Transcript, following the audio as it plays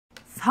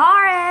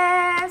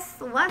Taurus,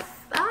 what's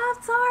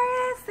up,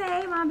 Taurus?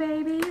 Hey, my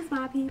babies,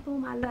 my people,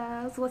 my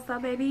loves. What's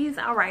up, babies?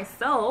 All right,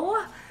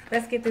 so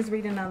let's get this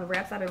reading on the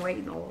wraps. I've been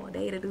waiting all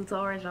day to do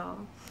Taurus, y'all.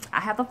 I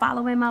have to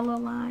follow in my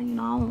little line. You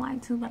know, I don't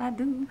like to, but I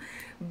do.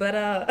 But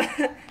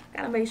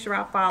gotta make sure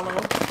I follow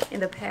in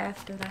the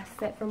path that I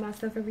set for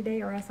myself every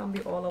day, or else I'm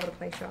gonna be all over the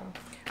place, y'all.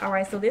 All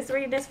right, so this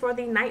reading is for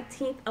the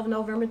 19th of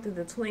November through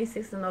the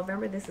 26th of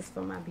November. This is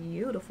for my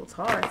beautiful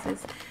Tauruses.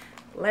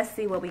 Let's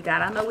see what we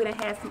got. I know we done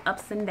had some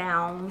ups and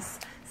downs,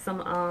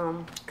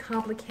 some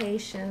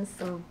complications,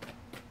 some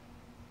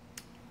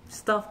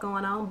stuff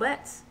going on,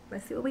 but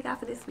let's see what we got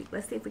for this week.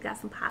 Let's see if we got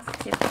some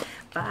positive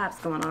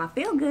vibes going on. I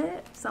feel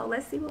good, so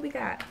let's see what we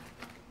got.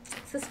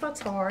 This is for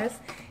Taurus.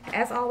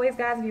 As always,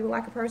 guys, if you would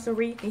like a personal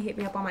read, you can hit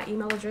me up on my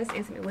email address,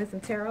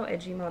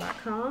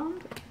 intimatewisdomtarot@gmail.com.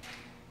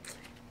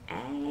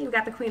 And we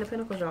got the Queen of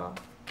Pentacles, y'all.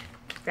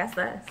 That's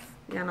us.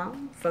 You know,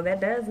 so that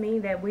does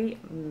mean that we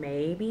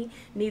maybe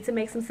need to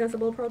make some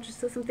sensible approaches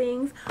to some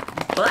things,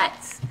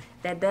 but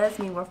that does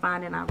mean we're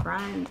finding our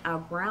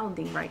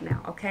grounding right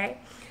now. Okay.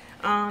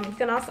 You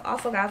can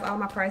also guys, all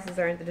my prices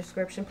are in the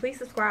description. Please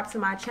subscribe to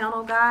my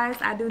channel, guys.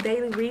 I do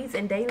daily reads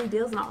and daily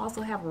deals, and I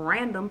also have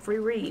random free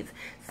reads.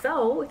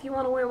 So if you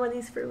want to win one of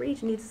these free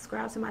reads, you need to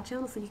subscribe to my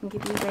channel so you can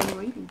get me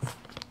daily readings.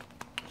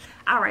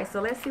 All right,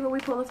 so let's see what we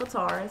pulling for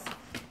Taurus,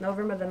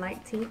 November the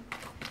 19th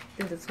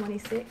through the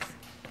 26th.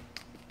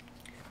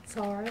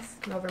 Taurus,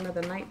 November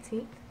the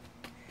 19th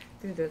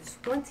through the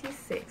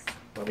 26th.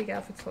 What we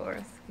got for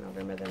Taurus,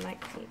 November the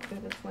 19th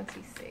through the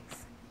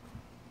 26th.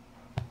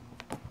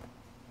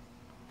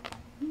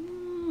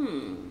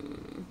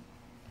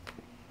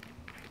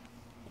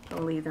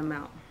 I'll leave them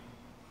out.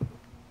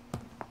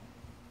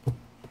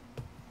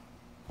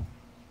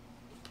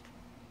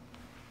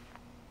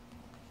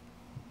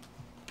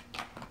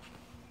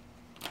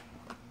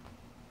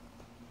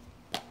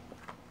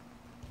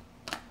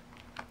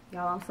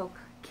 Y'all, I'm so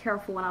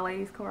careful when I lay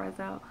these cards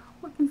out.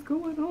 What is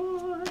going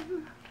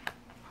on?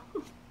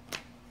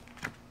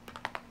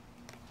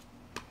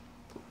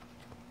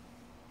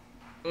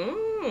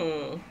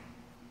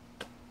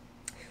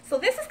 So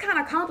this is kind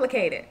of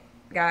complicated,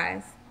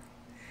 guys.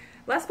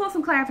 Let's pull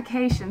some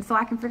clarification so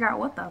I can figure out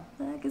what the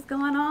fuck is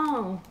going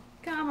on.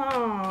 Come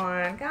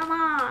on, come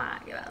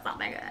on. Give us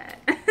something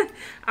good.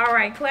 All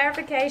right,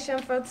 clarification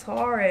for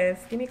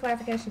Taurus. Give me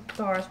clarification for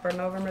Taurus for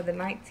November the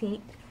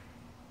 19th.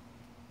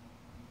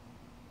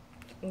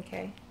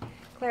 Okay.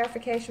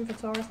 Clarification for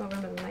Taurus,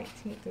 November the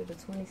 19th through the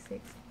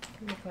 26th.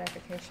 Give me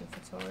clarification for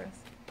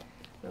Taurus,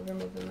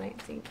 November the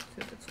 19th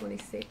through the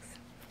 26th.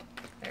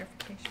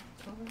 Clarification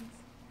for Taurus,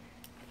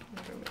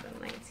 November the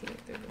 19th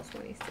through the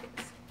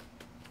 26th.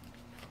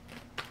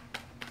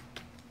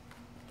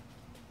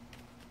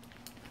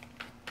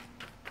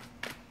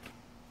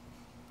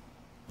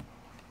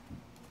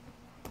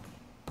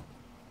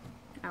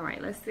 All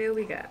right, let's see what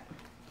we got.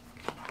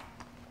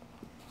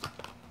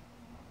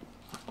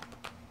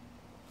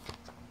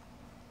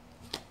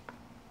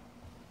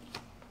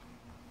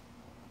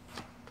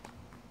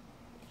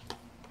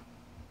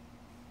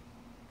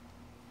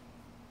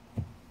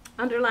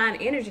 Underlying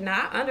energy.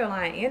 Now, our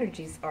underlying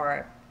energies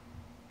are,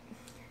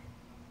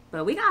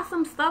 but we got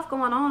some stuff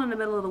going on in the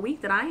middle of the week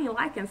that I ain't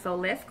liking. So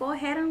let's go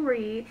ahead and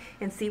read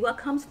and see what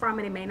comes from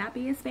it. It may not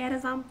be as bad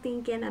as I'm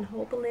thinking and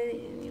hoping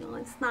you know,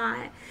 it's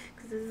not,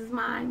 because this is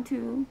mine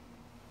too.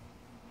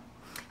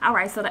 All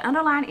right, so the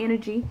underlying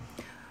energy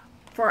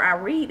for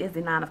our read is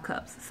the Nine of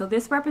Cups. So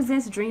this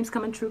represents dreams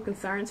coming true,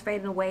 concerns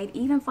fading away,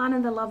 even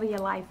finding the love of your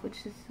life,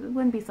 which is, it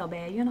wouldn't be so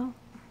bad, you know?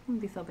 It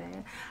wouldn't be so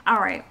bad. All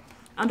right.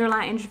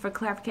 Underlying energy for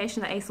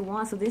clarification, the Ace of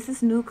Wands. So this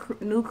is new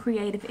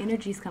creative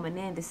energies coming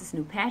in. This is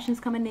new passions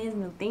coming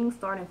in, new things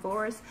starting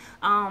for us.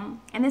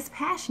 And it's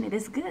passionate.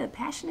 It's good.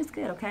 Passion is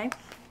good, okay?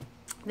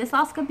 This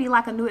also could be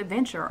like a new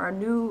adventure or a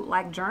new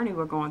like journey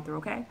we're going through,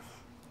 okay?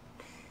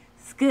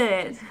 It's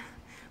good.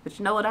 But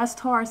you know what, us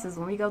Tauruses,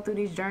 when we go through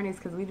these journeys,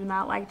 because we do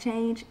not like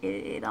change,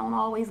 it don't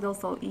always go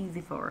so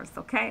easy for us,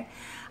 okay?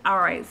 All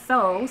right,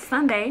 so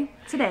Sunday,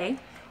 today,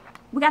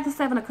 we got the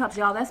Seven of Cups,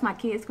 y'all. That's my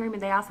kids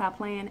screaming. They outside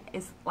playing.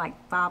 It's like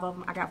 5 of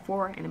them. I got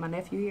 4, and then my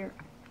nephew here.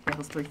 That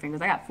was 3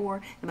 fingers. I got 4,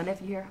 and my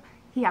nephew here.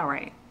 He all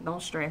right.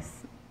 Don't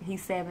stress.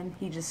 He's 7.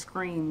 He just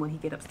scream when he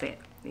get upset.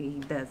 He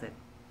does it.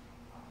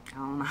 I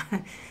don't know.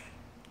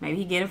 Maybe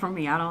he get it from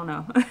me. I don't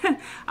know.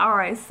 All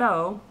right,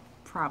 so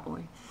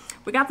probably.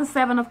 We got the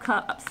Seven of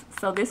Cups.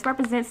 So this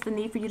represents the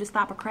need for you to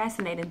stop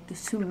procrastinating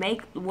to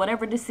make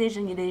whatever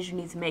decision it is you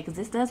need to make. Because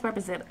this does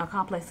represent a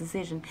complex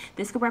decision.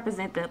 This could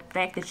represent the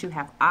fact that you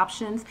have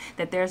options,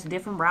 that there's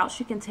different routes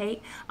you can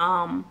take.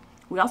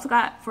 We also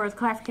got, for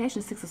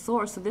clarification, Six of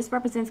Swords. So this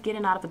represents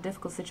getting out of a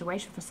difficult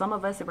situation. For some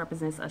of us, it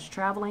represents us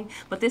traveling.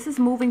 But this is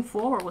moving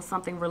forward with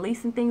something,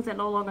 releasing things that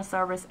no longer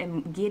serve us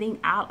and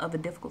getting out of a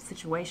difficult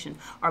situation,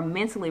 or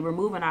mentally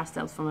removing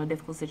ourselves from a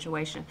difficult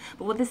situation.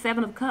 But with the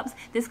Seven of Cups,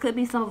 this could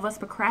be some of us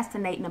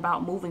procrastinating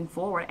about moving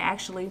forward,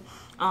 actually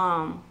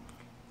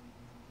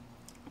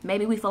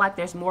Maybe we feel like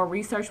there's more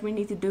research we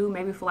need to do.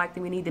 Maybe we feel like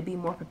that we need to be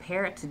more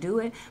prepared to do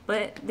it.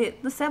 But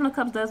the Seven of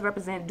Cups does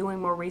represent doing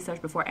more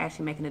research before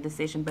actually making a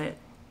decision. But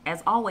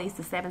as always,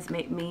 the sevens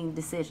mean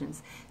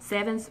decisions.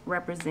 Sevens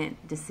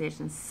represent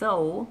decisions.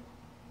 So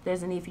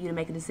there's a need for you to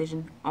make a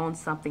decision on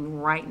something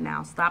right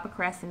now. Stop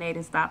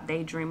procrastinating, stop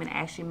daydreaming,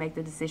 actually make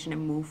the decision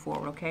and move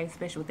forward, okay?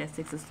 Especially with that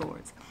Six of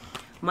Swords.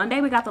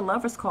 Monday, we got the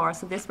Lover's card.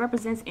 So this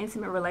represents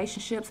intimate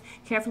relationships,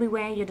 carefully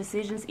weighing your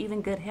decisions,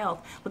 even good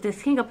health. With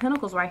this King of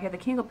Pentacles right here, the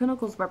King of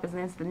Pentacles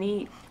represents the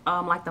need,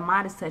 like the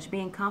Midas touch,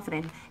 being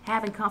confident,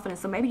 having confidence.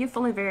 So maybe you're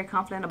feeling very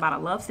confident about a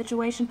love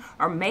situation,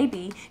 or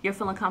maybe you're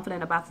feeling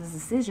confident about this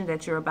decision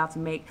that you're about to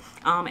make.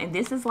 And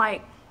this is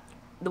like,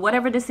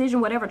 whatever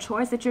decision, whatever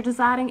choice that you're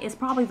deciding is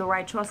probably the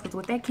right choice, because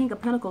with that King of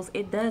Pentacles,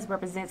 it does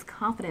represent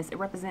confidence. It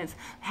represents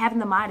having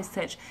the Midas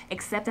touch,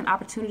 accepting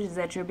opportunities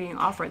that you're being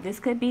offered. This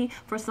could be,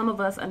 for some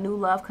of us, a new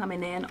love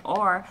coming in,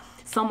 or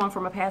someone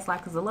from a past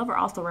life, because the Lover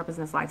also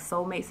represents like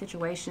soulmate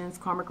situations,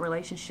 karmic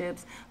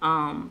relationships,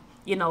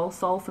 you know,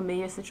 soul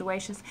familiar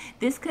situations.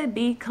 This could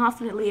be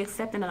confidently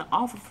accepting an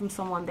offer from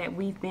someone that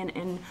we've been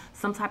in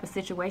some type of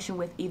situation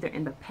with, either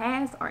in the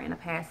past or in a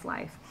past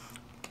life.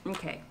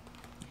 Okay.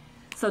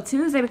 So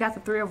Tuesday, we got the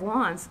Three of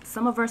Wands.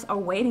 Some of us are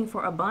waiting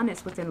for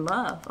abundance within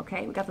love,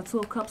 okay? We got the Two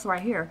of Cups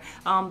right here.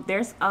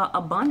 There's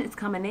abundance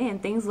coming in.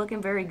 Things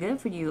looking very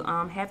good for you.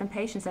 Having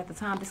patience at the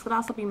time. This could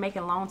also be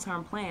making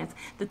long-term plans.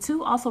 The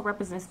Two also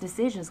represents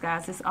decisions,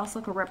 guys. This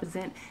also could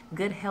represent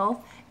good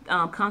health,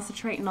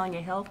 concentrating on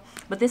your health.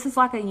 But this is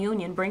like a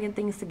union, bringing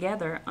things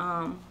together.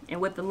 And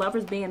with the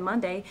Lovers being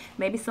Monday,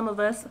 maybe some of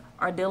us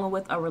are dealing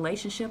with a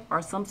relationship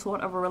or some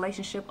sort of a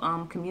relationship,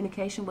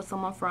 communication with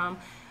someone from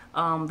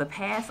the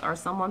past or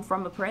someone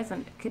from the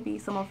present. It could be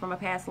someone from a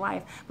past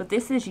life, but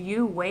this is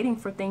you waiting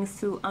for things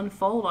to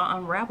unfold or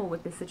unravel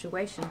with this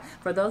situation.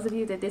 For those of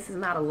you that this is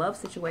not a love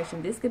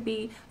situation, this could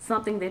be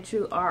something that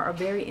you are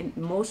very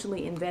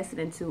emotionally invested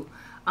into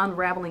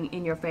unraveling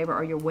in your favor,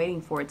 or you're waiting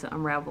for it to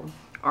unravel,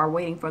 or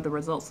waiting for the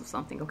results of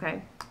something,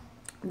 okay?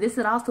 This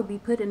could also be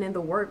putting in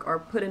the work, or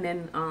putting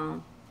in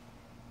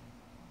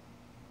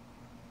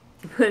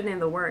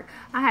the work.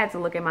 I had to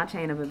look at my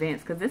chain of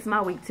events because this is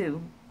my week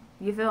too.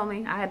 You feel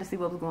me? I had to see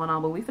what was going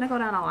on, but we finna go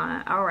down the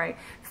line. All right.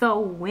 So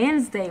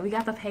Wednesday, we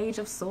got the Page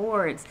of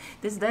Swords.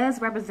 This does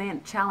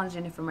represent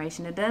challenging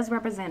information. It does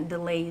represent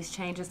delays,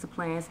 changes to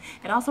plans.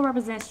 It also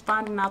represents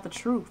finding out the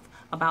truth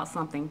about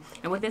something.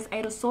 And with this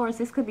Eight of Swords,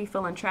 this could be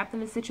feeling trapped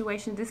in a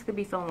situation. This could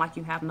be feeling like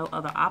you have no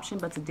other option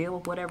but to deal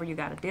with whatever you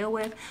got to deal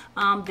with.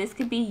 This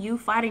could be you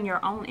fighting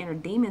your own inner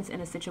demons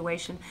in a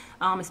situation,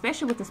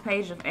 especially with this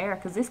Page of Air,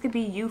 because this could be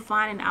you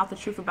finding out the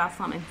truth about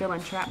something and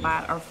feeling trapped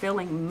by it, or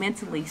feeling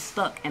mentally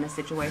stuck in a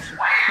situation.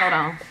 Hold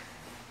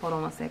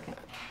on 1 second.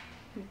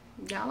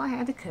 Y'all, I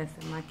had to cuss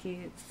at my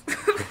kids.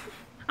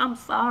 I'm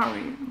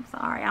sorry.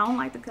 I don't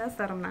like to cuss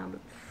at them now, but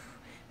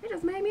it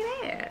just made me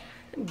mad.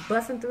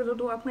 Busting through the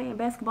door playing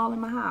basketball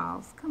in my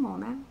house. Come on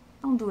now.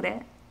 Don't do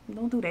that.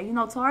 Don't do that. You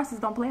know, Tauruses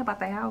don't play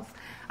about their house.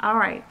 All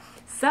right.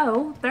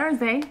 So,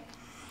 Thursday,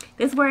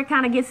 this is where it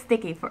kind of gets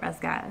sticky for us,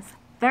 guys.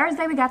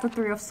 Thursday, we got the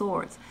Three of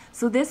Swords.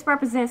 So this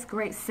represents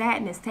great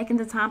sadness, taking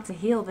the time to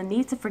heal, the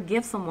need to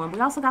forgive someone. We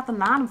also got the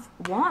Nine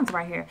of Wands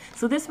right here.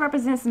 So this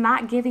represents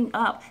not giving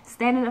up,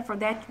 standing up for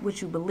that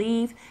which you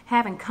believe,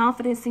 having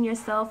confidence in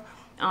yourself,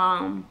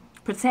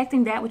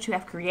 protecting that which you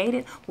have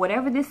created.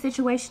 Whatever this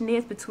situation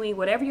is, between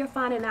whatever you're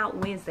finding out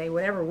Wednesday,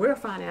 whatever we're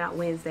finding out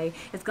Wednesday,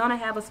 it's going to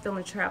have us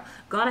feeling trapped,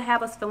 going to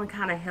have us feeling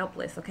kind of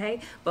helpless,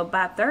 okay? But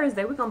by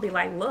Thursday, we're going to be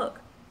like,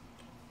 look,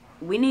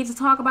 we need to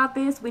talk about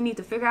this. We need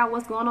to figure out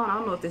what's going on. I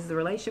don't know if this is a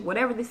relationship.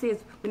 Whatever this is,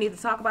 we need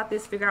to talk about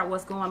this, figure out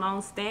what's going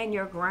on. Stand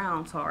your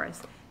ground,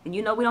 Taurus. And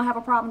you know we don't have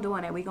a problem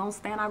doing that. We're going to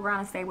stand our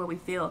ground and say what we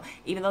feel,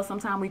 even though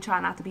sometimes we try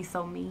not to be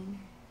so mean.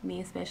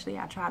 Me especially,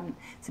 I try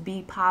to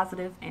be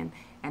positive, and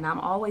I'm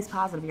always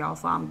positive, y'all.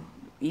 So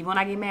even when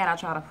I get mad, I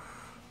try to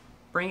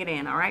bring it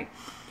in, all right?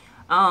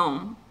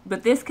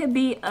 But this could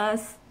be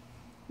us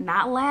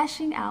not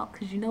lashing out,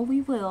 because you know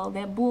we will.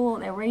 That bull,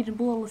 that raging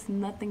bull, is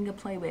nothing to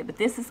play with. But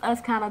this is us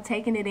kind of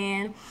taking it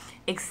in,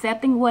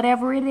 accepting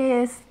whatever it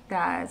is,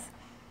 guys.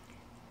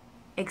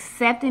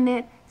 Accepting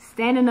it,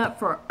 standing up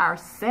for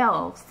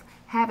ourselves,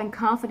 having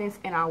confidence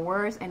in our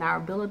words and our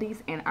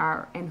abilities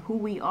and who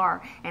we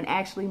are, and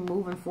actually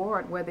moving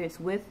forward, whether it's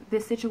with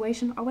this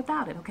situation or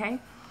without it, okay?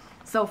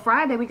 So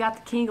Friday, we got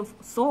the King of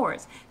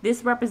Swords.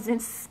 This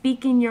represents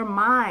speaking your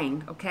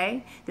mind,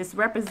 okay? This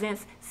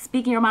represents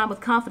speaking your mind with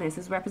confidence.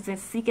 This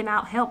represents seeking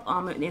out help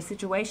in a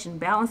situation,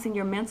 balancing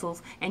your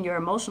mentals and your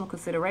emotional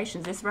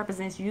considerations. This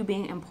represents you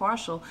being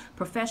impartial,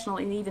 professional,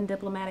 and even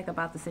diplomatic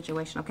about the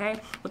situation, okay?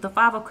 With the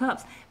Five of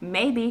Cups,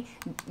 maybe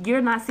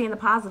you're not seeing the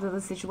positive of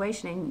the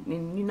situation,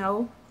 and you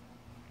know,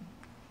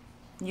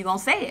 you're going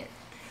to say it.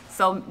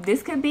 So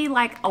this could be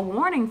like a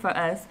warning for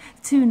us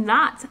to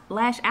not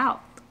lash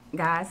out,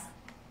 guys.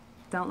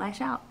 Don't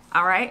lash out,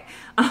 all right?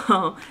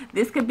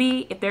 This could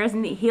be, if there's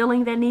any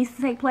healing that needs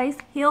to take place,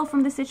 heal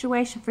from the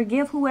situation,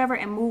 forgive whoever,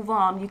 and move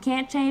on. You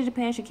can't change the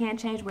past. You can't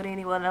change what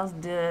anyone else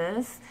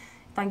does.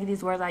 If I can get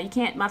these words out. You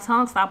can't, my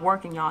tongue stopped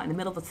working, y'all, in the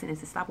middle of a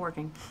sentence. It stopped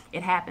working.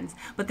 It happens.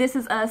 But this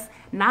is us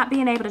not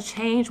being able to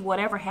change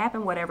whatever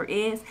happened, whatever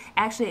is,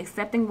 actually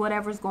accepting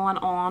whatever's going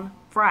on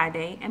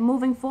Friday and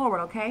moving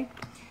forward, okay?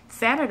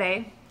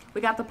 Saturday,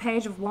 we got the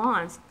Page of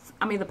Wands.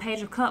 The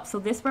Page of Cups. So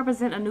this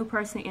represents a new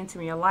person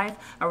entering your life,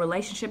 a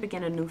relationship,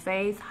 again, a new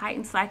phase,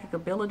 heightened psychic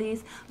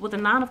abilities. With the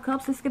Nine of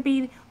Cups, this could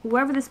be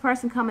whoever this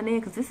person coming in,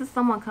 because this is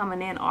someone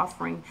coming in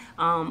offering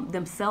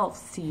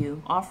themselves to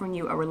you, offering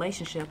you a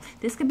relationship.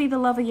 This could be the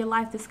love of your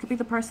life. This could be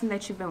the person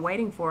that you've been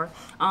waiting for.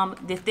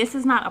 If this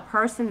is not a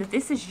person, if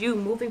this is you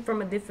moving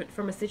from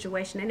a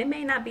situation, and it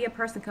may not be a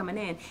person coming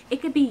in,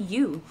 it could be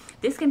you.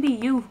 This can be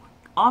you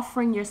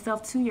offering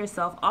yourself to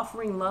yourself,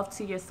 offering love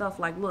to yourself.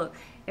 Like, look,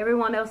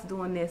 everyone else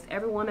doing this,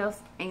 everyone else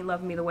ain't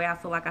loving me the way I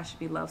feel like I should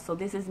be loved, so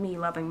this is me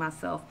loving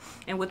myself.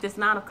 And with this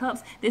Nine of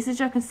Cups, this is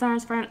your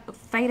concerns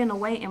fading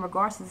away in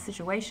regards to the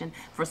situation.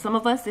 For some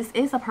of us, this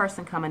is a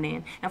person coming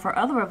in, and for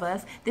other of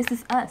us, this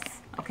is us,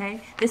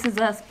 okay? This is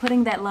us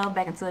putting that love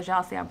back into us.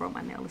 Y'all see I broke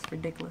my nail. It's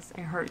ridiculous.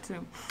 It hurt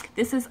too.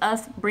 This is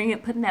us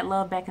putting that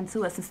love back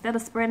into us, instead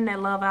of spreading that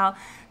love out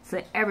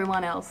to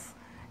everyone else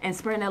and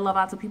spreading that love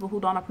out to people who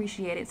don't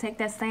appreciate it. Take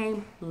that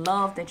same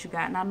love that you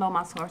got. And I know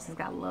my Tauruses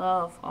got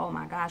love. Oh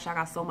my gosh, I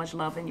got so much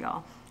love in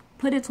y'all.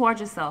 Put it towards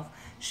yourself.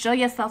 Show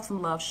yourself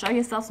some love. Show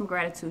yourself some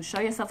gratitude.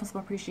 Show yourself some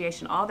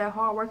appreciation. All that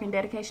hard work and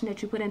dedication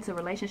that you put into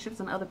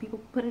relationships and other people,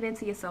 put it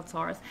into yourself,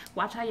 Taurus.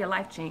 Watch how your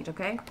life change,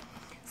 okay?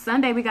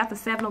 Sunday, we got the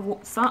Seven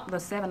of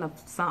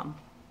something.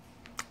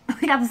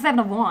 We got the Seven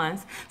of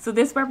Wands. So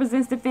this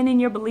represents defending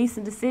your beliefs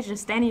and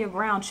decisions, standing your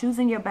ground,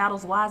 choosing your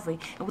battles wisely.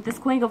 And with this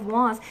Queen of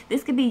Wands,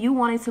 this could be you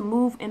wanting to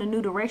move in a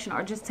new direction,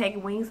 or just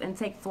take wings and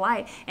take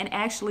flight and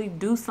actually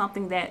do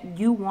something that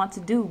you want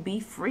to do. Be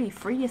free.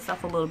 Free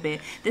yourself a little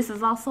bit. This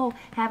is also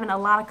having a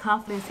lot of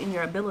confidence in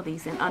your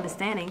abilities and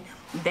understanding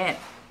that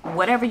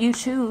whatever you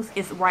choose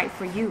is right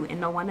for you and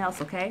no one else,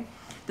 okay?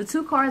 The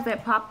two cards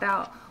that popped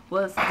out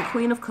was the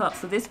Queen of Cups.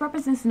 So this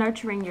represents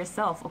nurturing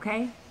yourself,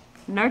 okay?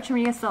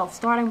 Nurturing yourself,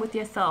 starting with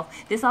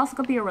yourself. This also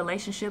could be a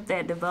relationship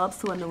that develops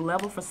to a new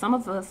level. For some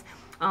of us,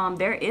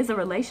 there is a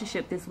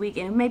relationship this week,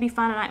 and maybe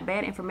finding out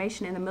bad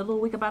information in the middle of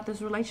the week about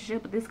this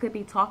relationship, but this could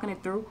be talking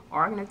it through,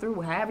 arguing it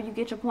through, however you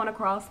get your point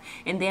across,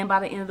 and then by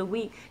the end of the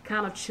week,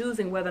 kind of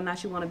choosing whether or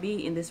not you want to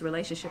be in this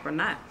relationship or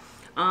not.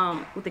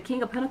 With the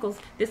King of Pentacles,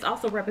 this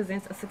also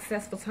represents a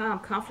successful time,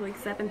 confidently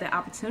accepting the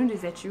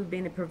opportunities that you've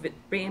been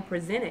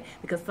presented,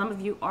 because some of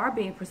you are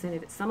being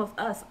presented, some of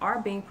us are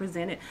being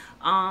presented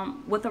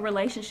with a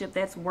relationship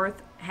that's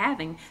worth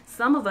having.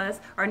 Some of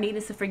us are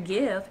needing to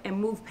forgive and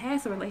move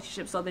past a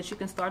relationship so that you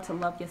can start to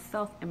love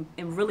yourself and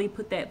really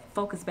put that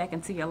focus back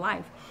into your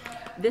life.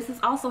 This is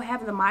also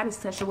having the Midas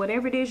touch, or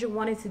whatever it is you're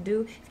wanting to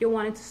do. If you're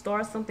wanting to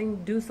start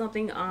something, do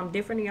something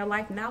different in your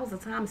life, now is the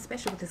time,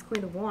 especially with this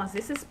Queen of Wands.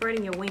 This is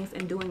spreading your wings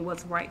and doing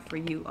what's right for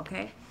you,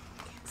 okay?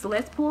 So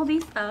let's pull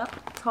these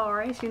up,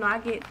 Taurus. You know, I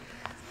get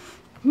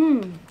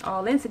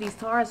all into these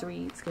Taurus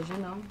reads because, you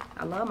know,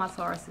 I love my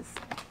Tauruses.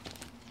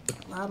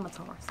 I love my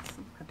Tauruses.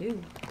 I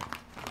do.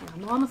 Y'all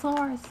know I'm a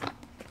Taurus.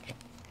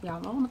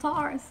 Y'all know I'm a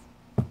Taurus.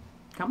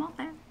 Come on,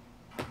 man.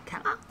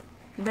 Come on,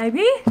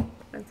 baby.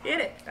 Let's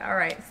get it. All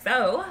right,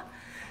 so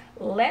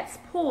let's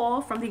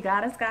pull from the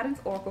Goddess Guidance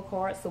Oracle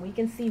card so we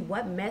can see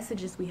what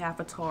messages we have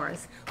for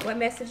Taurus. What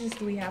messages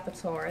do we have for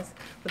Taurus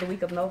for the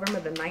week of November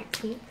the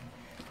 19th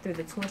through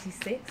the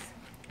 26th?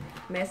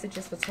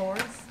 Messages for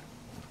Taurus.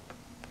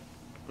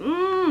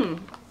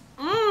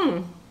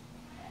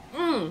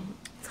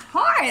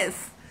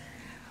 Taurus.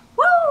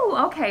 Woo!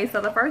 Okay,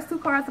 so the first two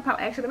cards are pop.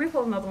 Actually, let me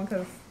pull another one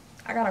because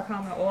I got a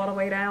comment all the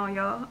way down,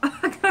 y'all.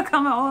 I got a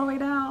comment all the way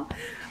down.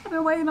 I've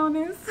been waiting on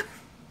this.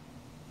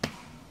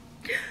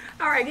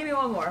 All right, give me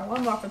one more.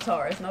 One more for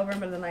Taurus,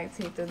 November the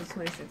 19th through the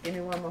 26th. Give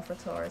me one more for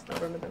Taurus,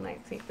 November the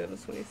 19th through the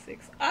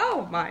 26th.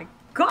 Oh my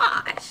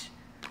gosh.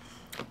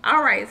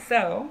 All right,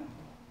 so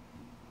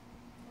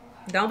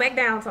don't back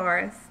down,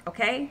 Taurus,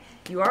 okay?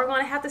 You are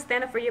going to have to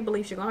stand up for your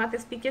beliefs. You're going to have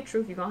to speak your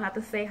truth. You're going to have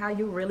to say how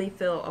you really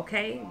feel,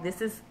 okay? This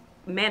is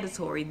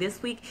mandatory.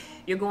 This week,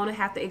 you're going to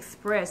have to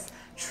express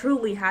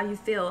truly how you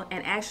feel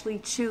and actually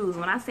choose.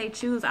 When I say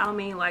choose, I don't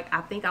mean like,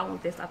 I think I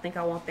want this, I think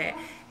I want that.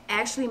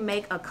 Actually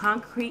make a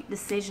concrete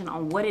decision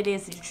on what it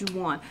is that you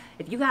want.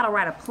 If you got to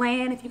write a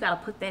plan, if you got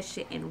to put that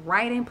shit in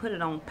writing, put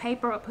it on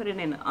paper, put it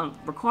in,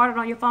 record it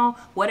on your phone,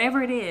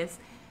 whatever it is,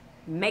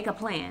 make a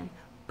plan,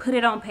 put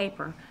it on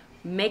paper,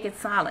 make it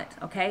solid,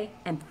 okay?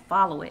 And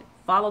follow it.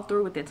 Follow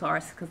through with it,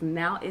 Taurus, because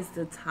now is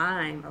the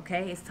time,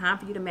 okay? It's time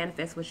for you to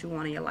manifest what you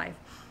want in your life.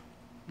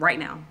 Right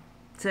now,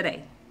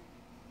 today,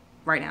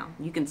 right now.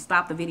 You can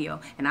stop the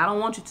video, and I don't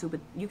want you to, but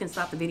you can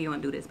stop the video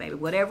and do this, baby.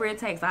 Whatever it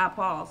takes, I'll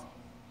pause.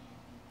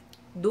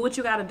 Do what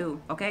you got to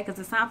do, okay? Because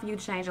it's time for you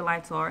to change your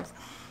life, Taurus.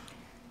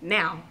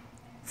 Now,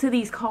 to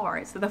these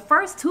cards. So the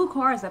first two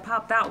cards that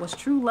popped out was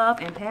true love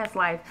and past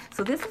life.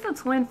 So this is a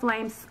twin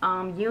flames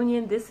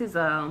union. This is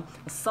a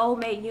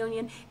soulmate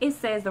union. It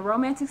says the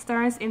romantic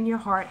stirrings in your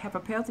heart have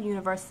propelled the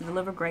universe to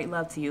deliver great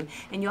love to you.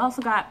 And you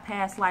also got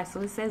past life.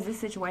 So it says this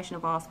situation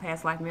involves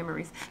past life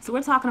memories. So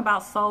we're talking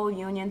about soul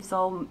union,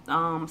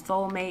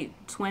 soulmate,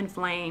 twin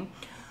flame,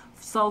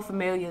 soul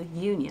familiar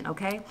union.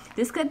 Okay,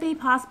 this could be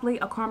possibly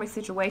a karmic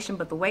situation,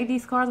 but the way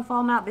these cards are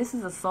falling out, this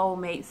is a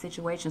soulmate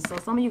situation. So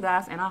some of you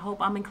guys, and I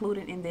hope I'm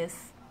included in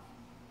this,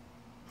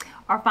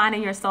 are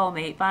finding your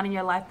soulmate, finding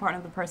your life partner,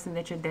 the person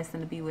that you're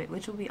destined to be with,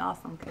 which will be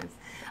awesome, because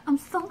I'm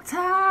so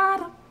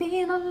tired of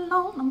being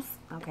alone.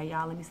 Okay,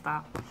 y'all, let me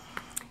stop.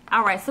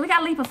 All right, so we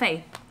got leap of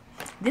faith.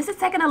 This is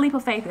taking a leap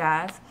of faith,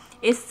 guys.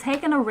 It's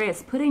taking a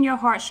risk, putting your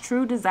heart's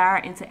true desire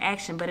into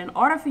action. But in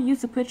order for you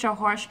to put your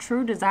heart's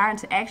true desire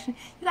into action,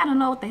 you got to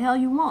know what the hell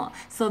you want.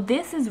 So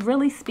this is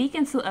really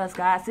speaking to us,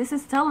 guys. This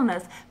is telling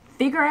us,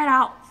 figure it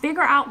out.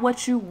 Figure out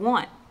what you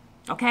want,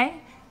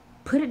 okay?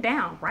 Put it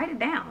down. Write it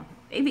down.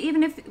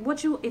 Even if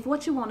what you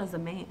want is a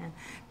man,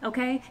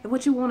 okay? If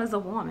what you want is a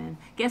woman,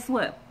 guess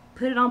what?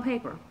 Put it on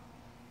paper.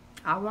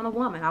 I want a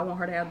woman. I want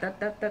her to have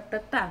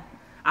da-da-da-da-da.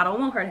 I don't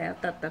want her to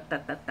have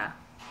da-da-da-da-da,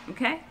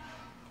 okay?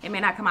 It may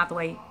not come out the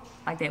way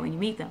like that when you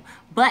meet them,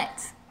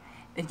 but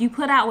if you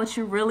put out what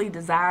you really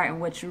desire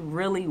and what you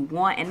really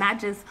want, and not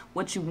just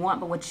what you want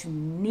but what you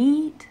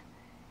need,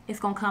 it's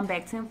gonna come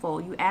back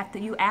tenfold. I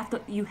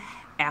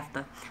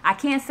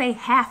can't say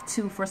have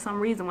to for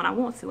some reason when I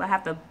want to. I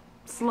have to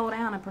slow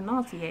down and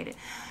pronunciate it.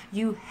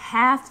 You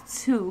have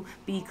to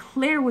be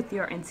clear with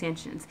your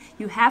intentions.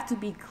 You have to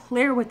be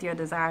clear with your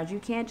desires. You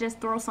can't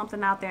just throw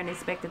something out there and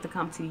expect it to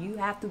come to you. You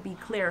have to be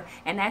clear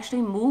and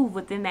actually move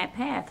within that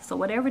path. So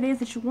whatever it is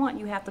that you want,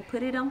 you have to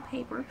put it on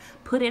paper,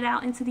 put it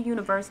out into the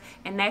universe,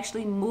 and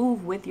actually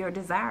move with your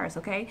desires,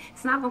 okay?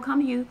 It's not gonna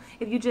come to you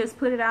if you just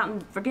put it out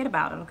and forget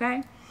about it,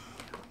 okay?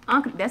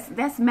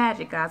 That's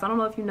magic, guys. I don't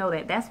know if you know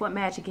that. That's what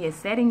magic is,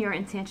 setting your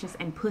intentions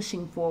and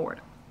pushing forward,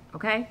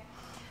 okay?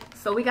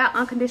 So we got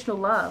unconditional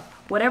love.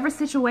 Whatever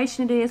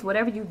situation it is,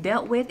 whatever you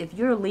dealt with, if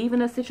you're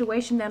leaving a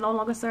situation that no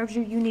longer serves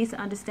you, you need to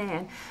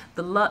understand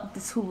to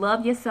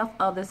love yourself,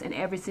 others, in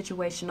every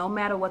situation, no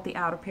matter what the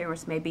outer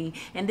appearance may be.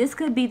 And this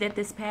could be that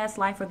this past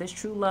life or this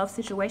true love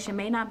situation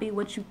may not be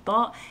what you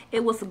thought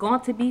it was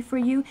going to be for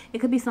you. It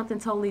could be something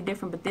totally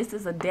different, but this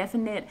is a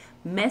definite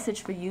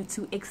message for you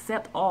to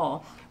accept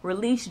all.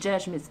 Release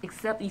judgments.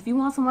 Accept. If you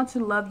want someone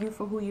to love you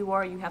for who you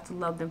are, you have to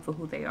love them for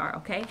who they are,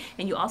 okay?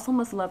 And you also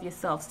must love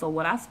yourself. So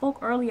what I spoke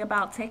earlier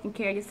about taking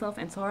care of yourself,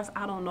 and Taurus,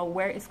 I don't know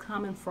where it's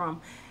coming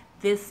from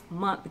this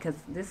month, because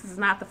this is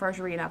not the first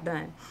read I've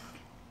done.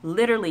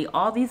 Literally,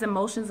 all these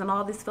emotions and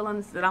all these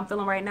feelings that I'm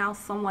feeling right now,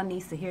 someone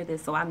needs to hear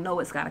this, so I know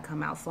it's got to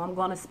come out. So I'm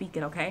going to speak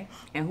it, okay?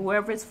 And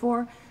whoever it's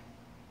for,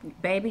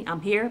 baby,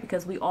 I'm here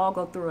because we all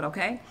go through it,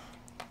 okay?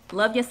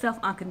 Love yourself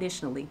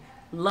unconditionally.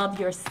 Love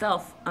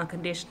yourself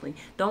unconditionally.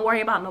 Don't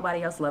worry about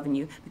nobody else loving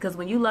you, because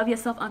when you love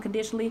yourself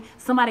unconditionally,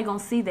 somebody gonna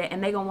see that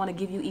and they gonna want to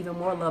give you even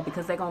more love,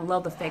 because they gonna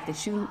love the fact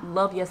that you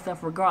love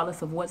yourself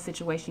regardless of what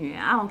situation you're in.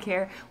 I don't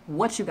care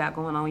what you got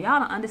going on.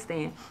 Y'all don't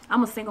understand.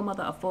 I'm a single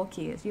mother of 4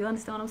 kids. You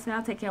understand what I'm saying?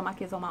 I take care of my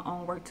kids on my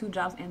own, work 2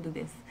 jobs, and do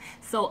this.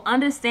 So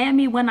understand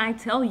me when I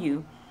tell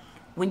you,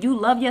 when you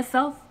love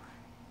yourself,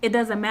 it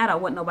doesn't matter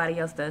what nobody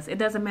else does. It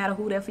doesn't matter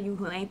who there for you,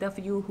 who ain't there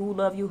for you, who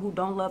love you, who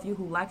don't love you,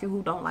 who like you,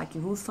 who don't like you,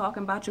 who's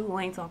talking about you, who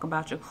ain't talking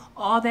about you.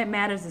 All that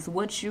matters is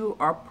what you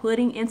are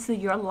putting into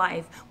your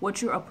life,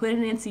 what you are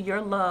putting into your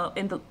love,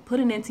 and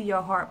putting into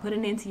your heart,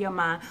 putting into your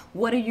mind.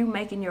 What are you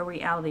making your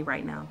reality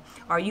right now?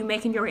 Are you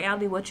making your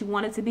reality what you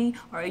want it to be,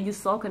 or are you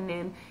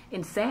sulking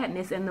in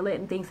sadness and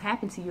letting things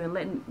happen to you and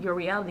letting your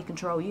reality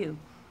control you?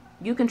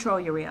 You control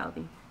your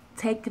reality.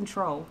 Take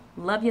control.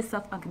 Love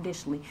yourself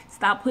unconditionally.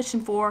 Stop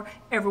pushing for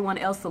everyone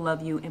else to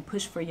love you and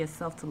push for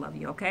yourself to love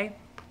you, okay?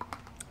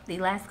 The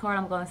last card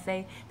I'm going to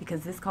say,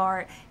 because this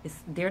card is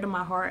dear to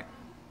my heart.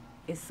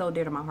 It's so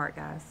dear to my heart,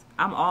 guys.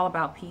 I'm all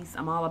about peace.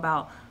 I'm all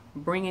about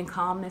bringing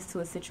calmness to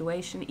a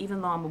situation.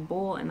 Even though I'm a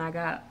bull and I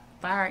got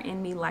fire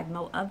in me like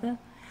no other,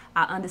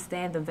 I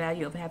understand the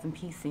value of having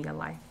peace in your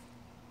life.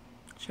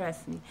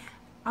 Trust me.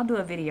 I'll do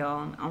a video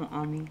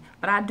on me.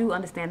 But I do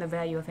understand the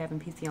value of having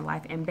peace in your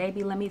life. And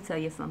baby, let me tell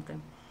you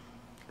something.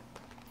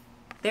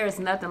 There is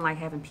nothing like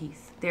having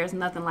peace. There's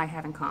nothing like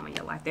having calm in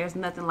your life. There's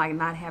nothing like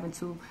not having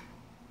to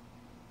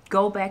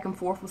go back and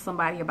forth with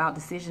somebody about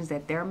decisions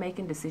that they're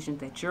making, decisions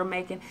that you're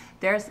making.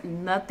 There's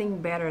nothing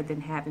better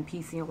than having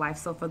peace in your life.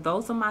 So for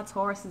those of my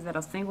Tauruses that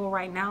are single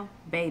right now,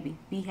 baby,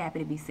 be happy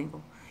to be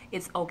single.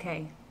 It's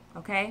okay,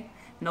 okay?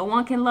 No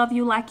one can love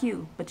you like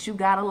you, but you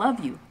gotta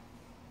love you.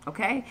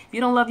 Okay? If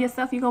you don't love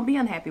yourself, you're going to be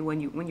unhappy when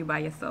you by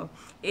yourself.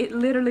 It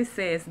literally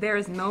says there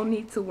is no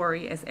need to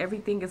worry as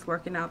everything is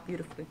working out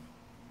beautifully.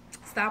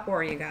 Stop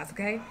worrying, guys,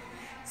 okay?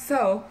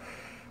 So,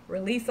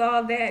 release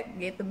all that.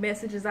 Get the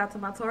messages out to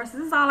my Tauruses.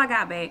 This is all I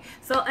got, babe.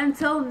 So,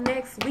 until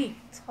next week,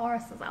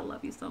 Tauruses, I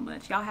love you so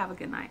much. Y'all have a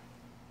good night.